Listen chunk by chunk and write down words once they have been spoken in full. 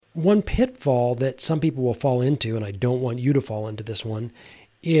one pitfall that some people will fall into, and I don't want you to fall into this one,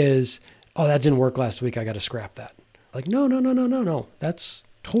 is, oh, that didn't work last week. I got to scrap that. Like, no. That's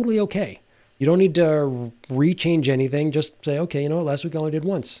totally okay. You don't need to rechange anything. Just say, okay, last week I only did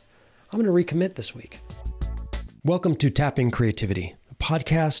once. I'm going to recommit this week. Welcome to Tapping Creativity, a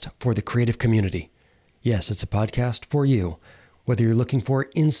podcast for the creative community. Yes, it's a podcast for you. Whether you're looking for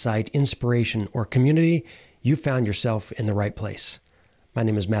insight, inspiration, or community, you found yourself in the right place. My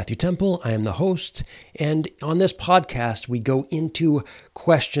name is Matthew Temple. I am the host, and on this podcast, we go into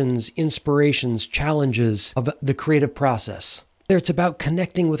questions, inspirations, challenges of the creative process. It's about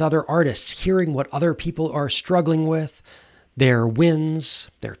connecting with other artists, hearing what other people are struggling with, their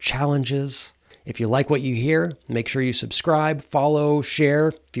wins, their challenges. If you like what you hear, make sure you subscribe, follow,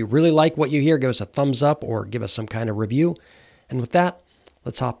 share. If you really like what you hear, give us a thumbs up or give us some kind of review. And with that,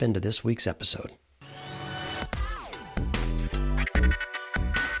 let's hop into this week's episode.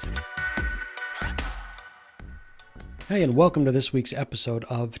 Hey, and welcome to this week's episode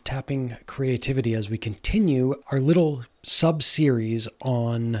of Tapping Creativity as we continue our little sub-series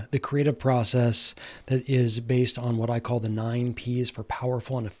on the creative process that is based on what I call the 9 Ps for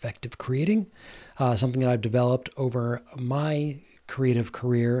powerful and effective creating, something that I've developed over my creative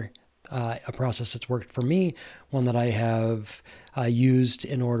career, a process that's worked for me, one that I have used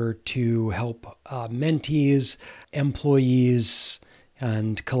in order to help mentees, employees,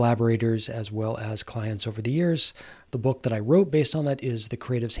 and collaborators as well as clients over the years. The book that I wrote based on that is The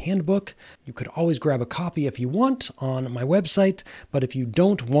Creative's Handbook. You could always grab a copy if you want on my website, but if you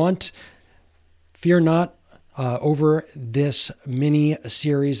don't want, fear not. Over this mini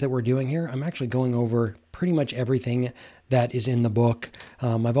series that we're doing here, I'm actually going over pretty much everything that is in the book.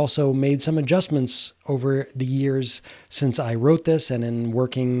 I've also made some adjustments over the years since I wrote this and in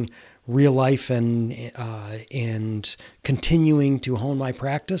working real life and continuing to hone my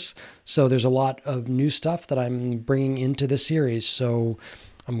practice. So there's a lot of new stuff that I'm bringing into this series. So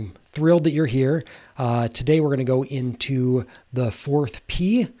I'm thrilled that you're here. Today we're going to go into the 4th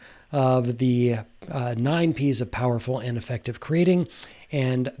P of the 9 Ps of powerful and effective creating.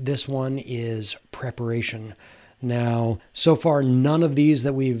 And this one is preparation. Now, so far, none of these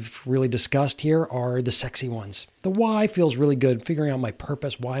that we've really discussed here are the sexy ones. The why feels really good. Figuring out my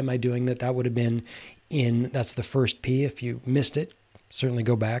purpose. Why am I doing that? That would have been that's the first P. If you missed it, certainly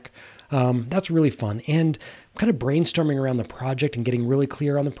go back. That's really fun. And kind of brainstorming around the project and getting really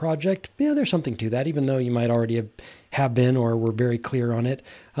clear on the project. Yeah, there's something to that, even though you might already have been or were very clear on it.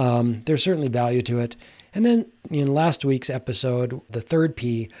 There's certainly value to it. And then in last week's episode, the 3rd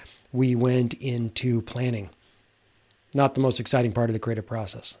P, we went into planning. Not the most exciting part of the creative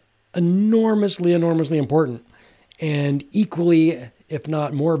process. Enormously important, and equally, if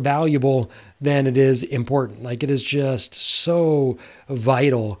not more valuable than it is important. Like, it is just so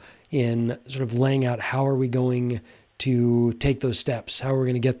vital in sort of laying out how are we going to take those steps, how are we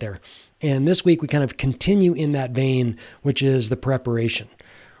going to get there. And this week we kind of continue in that vein, which is the preparation,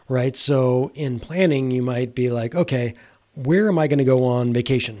 right? So in planning, you might be like, okay, where am I going to go on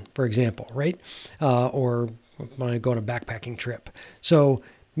vacation, for example, right? Or when I go on a backpacking trip. So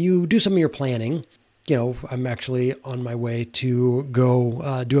you do some of your planning. I'm actually on my way to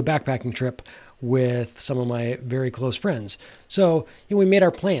go do a backpacking trip with some of my very close friends. So we made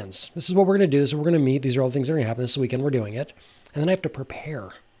our plans. This is what we're going to do. This is what we're going to meet. These are all the things that are going to happen this weekend. We're doing it. And then I have to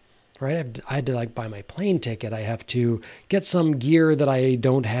prepare, right? I had to buy my plane ticket. I have to get some gear that I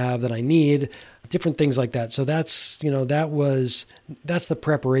don't have that I need, different things like that. So that's the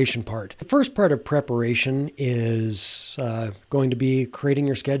preparation part. The first part of preparation is going to be creating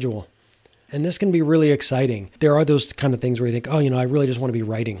your schedule. And this can be really exciting. There are those kind of things where you think, I really just want to be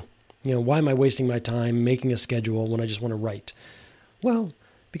writing. Why am I wasting my time making a schedule when I just want to write? Well,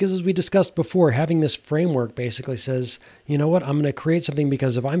 because as we discussed before, having this framework basically says, I'm going to create something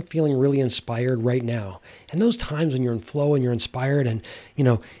because if I'm feeling really inspired right now, and those times when you're in flow and you're inspired and,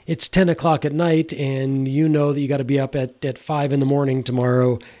 it's 10 o'clock at night and you know that you got to be up at 5 in the morning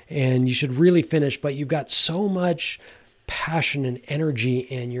tomorrow and you should really finish, but you've got so much passion and energy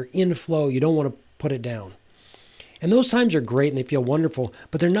and you're in flow, you don't want to put it down. And those times are great and they feel wonderful,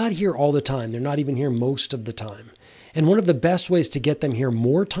 but they're not here all the time. They're not even here most of the time. And one of the best ways to get them here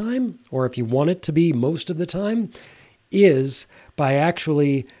more time, or if you want it to be most of the time, is by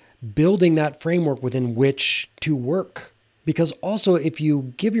actually building that framework within which to work. Because also, if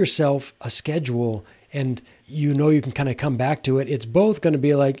you give yourself a schedule and you can kind of come back to it, it's both going to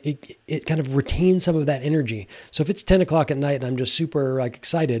be like, it kind of retains some of that energy. So if it's 10 o'clock at night and I'm just super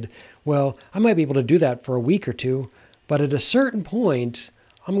excited, well, I might be able to do that for a week or two, but at a certain point,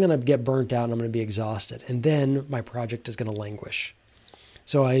 I'm going to get burnt out and I'm going to be exhausted. And then my project is going to languish.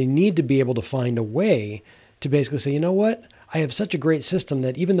 So I need to be able to find a way to basically say, you know what? I have such a great system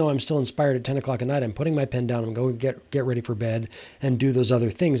that even though I'm still inspired at 10 o'clock at night, I'm putting my pen down, I'm going to get ready for bed and do those other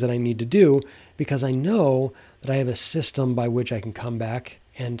things that I need to do because I know that I have a system by which I can come back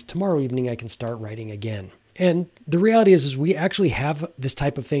and tomorrow evening I can start writing again. And the reality is we actually have this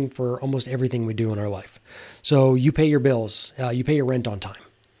type of thing for almost everything we do in our life. So you pay your bills, you pay your rent on time.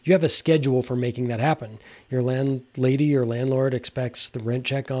 You have a schedule for making that happen. Your landlady or landlord expects the rent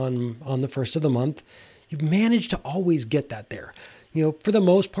check on the first of the month. You've managed to always get that there. For the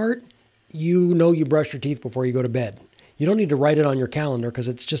most part, you brush your teeth before you go to bed. You don't need to write it on your calendar because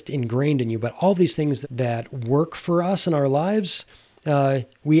it's just ingrained in you. But all these things that work for us in our lives,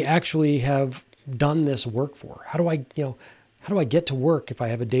 we actually have done this work for. How do I get to work if I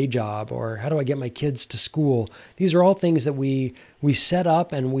have a day job, or how do I get my kids to school? These are all things that we set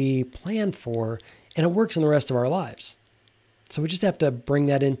up and we plan for, and it works in the rest of our lives. So we just have to bring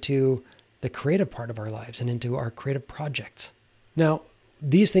that into the creative part of our lives and into our creative projects. Now,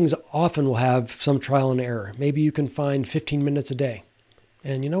 these things often will have some trial and error. Maybe you can find 15 minutes a day.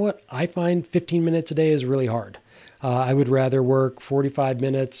 And you know what? I find 15 minutes a day is really hard. I would rather work 45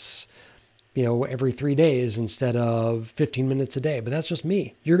 minutes, every 3 days instead of 15 minutes a day. But that's just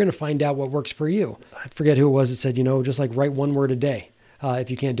me. You're going to find out what works for you. I forget who it was that said, just like write one word a day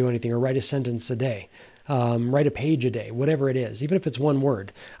if you can't do anything, or write a sentence a day. Write a page a day, whatever it is, even if it's one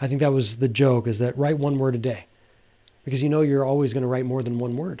word. I think that was the joke, is that write one word a day, because you're always going to write more than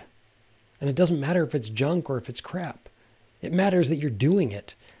one word. And it doesn't matter if it's junk or if it's crap. It matters that you're doing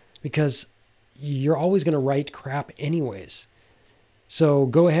it, because you're always going to write crap anyways. So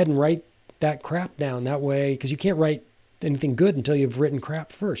go ahead and write that crap down that way, because you can't write anything good until you've written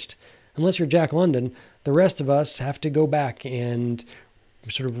crap first. Unless you're Jack London, the rest of us have to go back and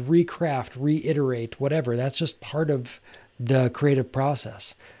sort of recraft, reiterate, whatever. That's just part of the creative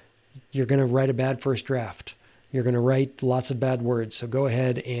process. You're going to write a bad first draft. You're going to write lots of bad words. So go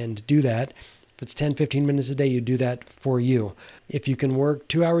ahead and do that. If it's 10, 15 minutes a day, you do that for you. If you can work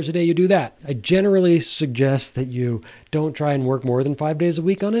 2 hours a day, you do that. I generally suggest that you don't try and work more than 5 days a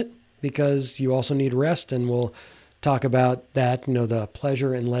week on it, because you also need rest, and we'll talk about that, the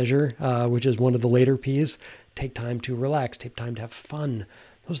pleasure and leisure, which is one of the later P's. Take time to relax, take time to have fun.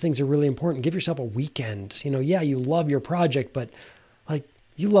 Those things are really important. Give yourself a weekend. You love your project, but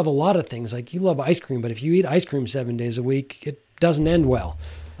you love a lot of things. Like, you love ice cream, but if you eat ice cream 7 days a week, it doesn't end well.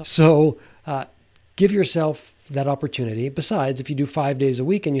 So give yourself that opportunity. Besides, if you do 5 days a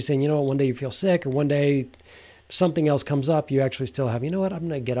week and you're saying, one day you feel sick, or one day something else comes up, you actually still have, I'm going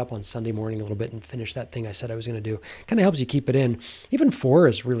to get up on Sunday morning a little bit and finish that thing I said I was going to do. Kind of helps you keep it in. Even 4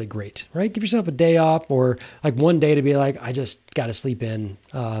 is really great, right? Give yourself a day off, or like one day to be like, I just got to sleep in,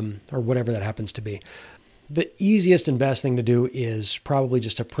 or whatever that happens to be. The easiest and best thing to do is probably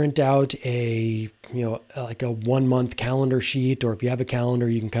just to print out like a 1 month calendar sheet, or if you have a calendar,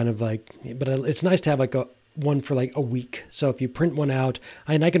 you can kind of but it's nice to have like one for like a week. So if you print one out,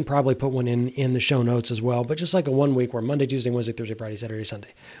 and I can probably put one in the show notes as well, but just like a 1 week where Monday, Tuesday, Wednesday, Thursday, Friday, Saturday,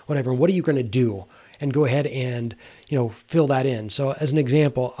 Sunday, whatever. And what are you going to do? And go ahead and, fill that in. So as an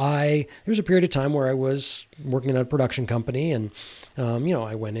example, there was a period of time where I was working at a production company, and,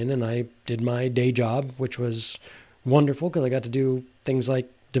 I went in and I did my day job, which was wonderful because I got to do things like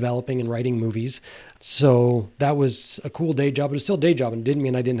developing and writing movies. So that was a cool day job, but it was still a day job, and it didn't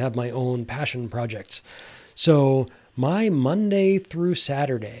mean I didn't have my own passion projects. So my Monday through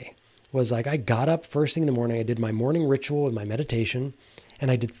Saturday was like, I got up first thing in the morning, I did my morning ritual with my meditation,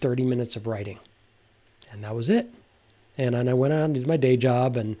 and I did 30 minutes of writing. And that was it. And then I went out and did my day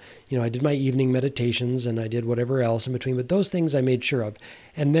job, and, I did my evening meditations, and I did whatever else in between. But those things I made sure of.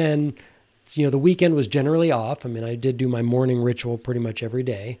 And then, the weekend was generally off. I mean, I did do my morning ritual pretty much every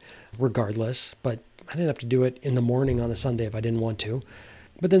day, regardless. But I didn't have to do it in the morning on a Sunday if I didn't want to.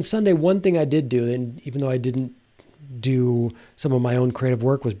 But then Sunday, one thing I did do, and even though I didn't do some of my own creative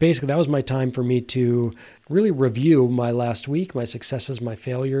work, was basically that was my time for me to really review my last week, my successes, my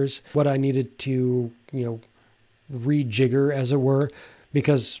failures, what I needed to, rejigger, as it were,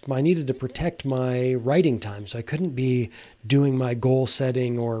 because I needed to protect my writing time. So I couldn't be doing my goal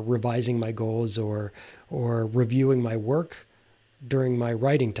setting or revising my goals or reviewing my work during my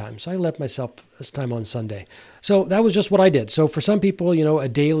writing time. So I left myself this time on Sunday. So that was just what I did. So for some people, a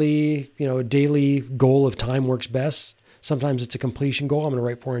daily goal of time works best. Sometimes it's a completion goal. I'm going to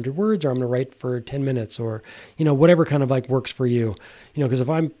write 400 words, or I'm going to write for 10 minutes, or, whatever kind of like works for you. Because if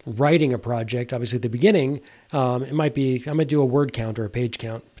I'm writing a project, obviously at the beginning, it might be, I might do a word count or a page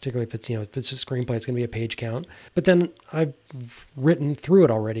count, particularly if it's, if it's a screenplay, it's going to be a page count. But then I've written through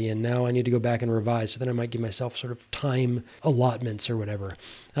it already, and now I need to go back and revise. So then I might give myself sort of time allotments or whatever.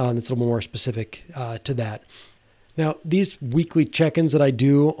 That's a little more specific to that. Now, these weekly check-ins that I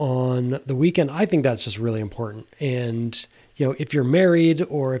do on the weekend, I think that's just really important. And, if you're married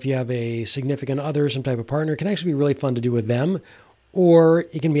or if you have a significant other, some type of partner, it can actually be really fun to do with them. Or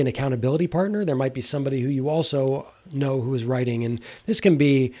it can be an accountability partner. There might be somebody who you also know who is writing. And this can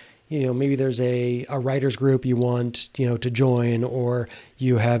be, maybe there's a writer's group you want, to join, or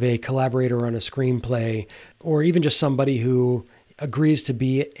you have a collaborator on a screenplay, or even just somebody who agrees to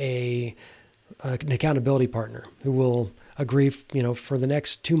be an accountability partner who will agree, for the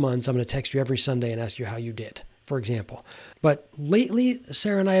next 2 months, I'm going to text you every Sunday and ask you how you did, for example. But lately,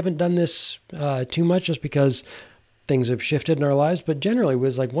 Sarah and I haven't done this too much just because things have shifted in our lives. But generally, it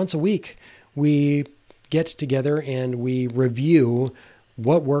was like once a week, we get together and we review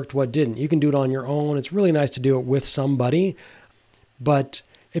what worked, what didn't. You can do it on your own. It's really nice to do it with somebody. But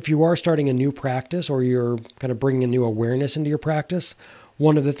if you are starting a new practice or you're kind of bringing a new awareness into your practice,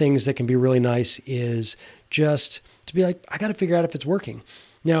 one of the things that can be really nice is just to be like, I got to figure out if it's working.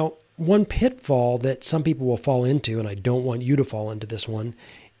 Now, one pitfall that some people will fall into, and I don't want you to fall into this one,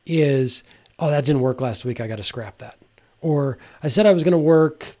 is, oh, that didn't work last week, I got to scrap that. Or I said I was going to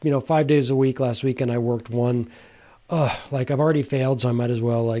work, 5 days a week last week and I worked one. I've already failed, so I might as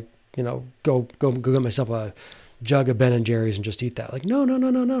well go get myself a jug of Ben and Jerry's and just eat that.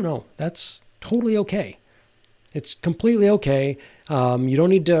 No. That's totally okay. It's completely okay. You don't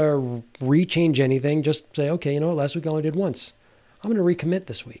need to rechange anything. Just say, okay, last week I only did once. I'm going to recommit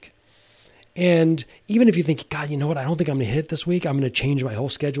this week. And even if you think, God, I don't think I'm going to hit it this week, I'm going to change my whole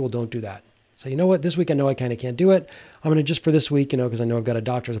schedule. Don't do that. So you know what, this week I know I kind of can't do it. I'm going to just for this week, because I know I've got a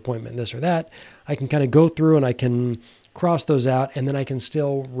doctor's appointment, this or that, I can kind of go through and I can cross those out, and then I can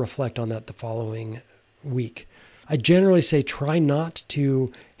still reflect on that the following week. I generally say try not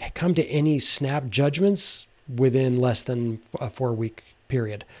to come to any snap judgments within less than a 4-week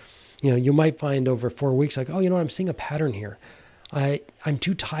period. You might find over 4 weeks, like, oh, I'm seeing a pattern here. I'm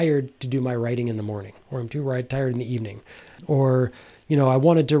too tired to do my writing in the morning, or I'm too tired in the evening, or, I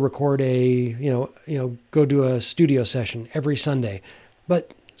wanted to record go do a studio session every Sunday,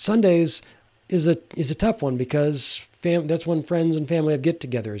 but Sundays is a tough one because that's when friends and family have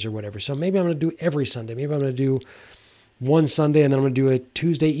get-togethers or whatever. So maybe I'm going to do every Sunday. Maybe I'm going to do one Sunday and then I'm going to do a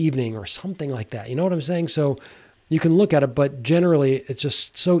Tuesday evening or something like that. You know what I'm saying? So you can look at it, but generally it's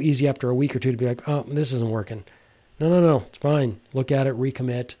just so easy after a week or two to be like, oh, this isn't working. No, it's fine. Look at it,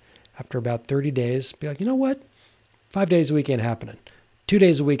 recommit. After about 30 days, be like, you know what? 5 days a week ain't happening. 2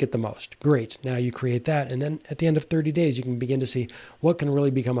 days a week at the most. Great. Now you create that. And then at the end of 30 days, you can begin to see what can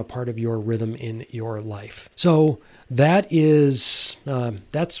really become a part of your rhythm in your life. So that's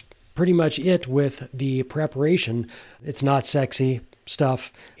pretty much it with the preparation. It's not sexy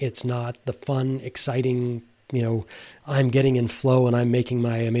stuff. It's not the fun, exciting, I'm getting in flow and I'm making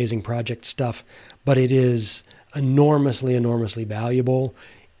my amazing project stuff, but it is enormously, enormously valuable.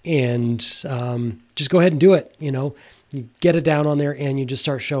 And just go ahead and do it. You get it down on there and you just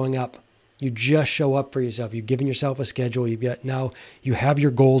start showing up. You just show up for yourself. You've given yourself a schedule. Now you have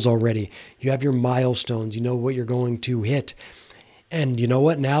your goals already. You have your milestones. You know what you're going to hit. And you know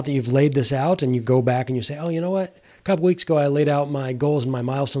what? Now that you've laid this out and you go back and you say, oh, you know what? A couple weeks ago, I laid out my goals and my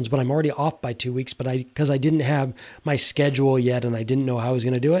milestones, but I'm already off by 2 weeks, because I didn't have my schedule yet and I didn't know how I was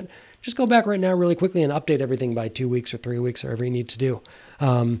going to do it. Just go back right now really quickly and update everything by 2 weeks or 3 weeks or whatever you need to do.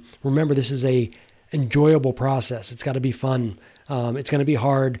 Remember, this is a enjoyable process. It's got to be fun. It's going to be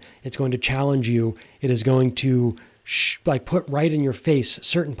hard. It's going to challenge you. It is going to put right in your face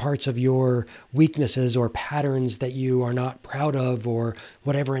certain parts of your weaknesses or patterns that you are not proud of or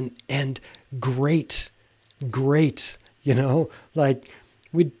whatever. And great, we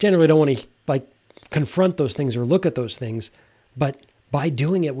generally don't want to confront those things or look at those things, but by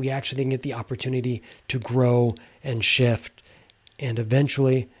doing it, we actually get the opportunity to grow and shift and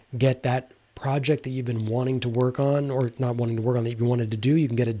eventually get that project that you've been wanting to work on, or not wanting to work on, that you've wanted to do, you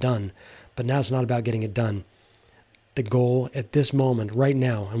can get it done. But now it's not about getting it done. The goal at this moment, right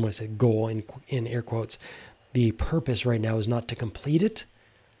now, I'm going to say goal in air quotes, the purpose right now is not to complete it,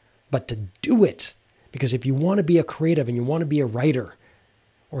 but to do it. Because if you want to be a creative and you want to be a writer,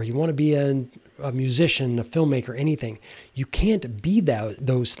 or you want to be a musician, a filmmaker, anything, you can't be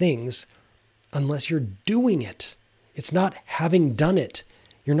those things unless you're doing it. It's not having done it.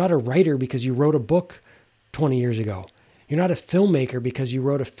 You're not a writer because you wrote a book 20 years ago. You're not a filmmaker because you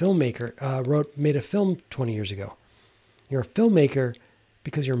made a film 20 years ago. You're a filmmaker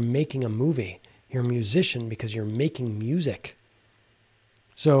because you're making a movie. You're a musician because you're making music.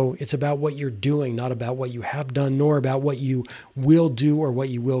 So it's about what you're doing, not about what you have done, nor about what you will do or what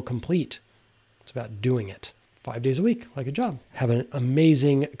you will complete. It's about doing it 5 days a week, like a job. Have an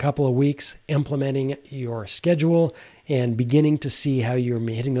amazing couple of weeks implementing your schedule and beginning to see how you're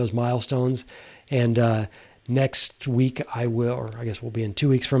hitting those milestones. And next week I will, or I guess we'll be in 2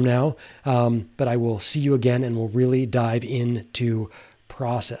 weeks from now, but I will see you again and we'll really dive into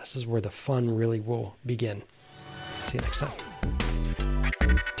process. This is where the fun really will begin. See you next time.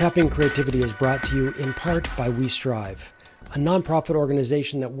 Tapping Creativity is brought to you in part by We Strive, a nonprofit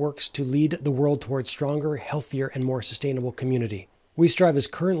organization that works to lead the world towards stronger, healthier, and more sustainable community. We Strive is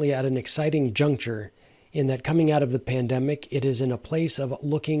currently at an exciting juncture in that coming out of the pandemic, it is in a place of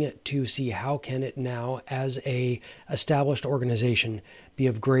looking to see how can it now, as a established organization, be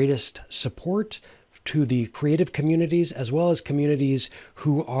of greatest support to the creative communities as well as communities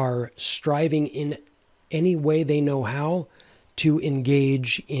who are striving in any way they know how to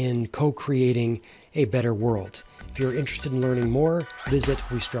engage in co-creating a better world. If you're interested in learning more, visit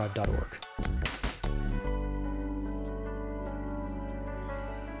westrive.org.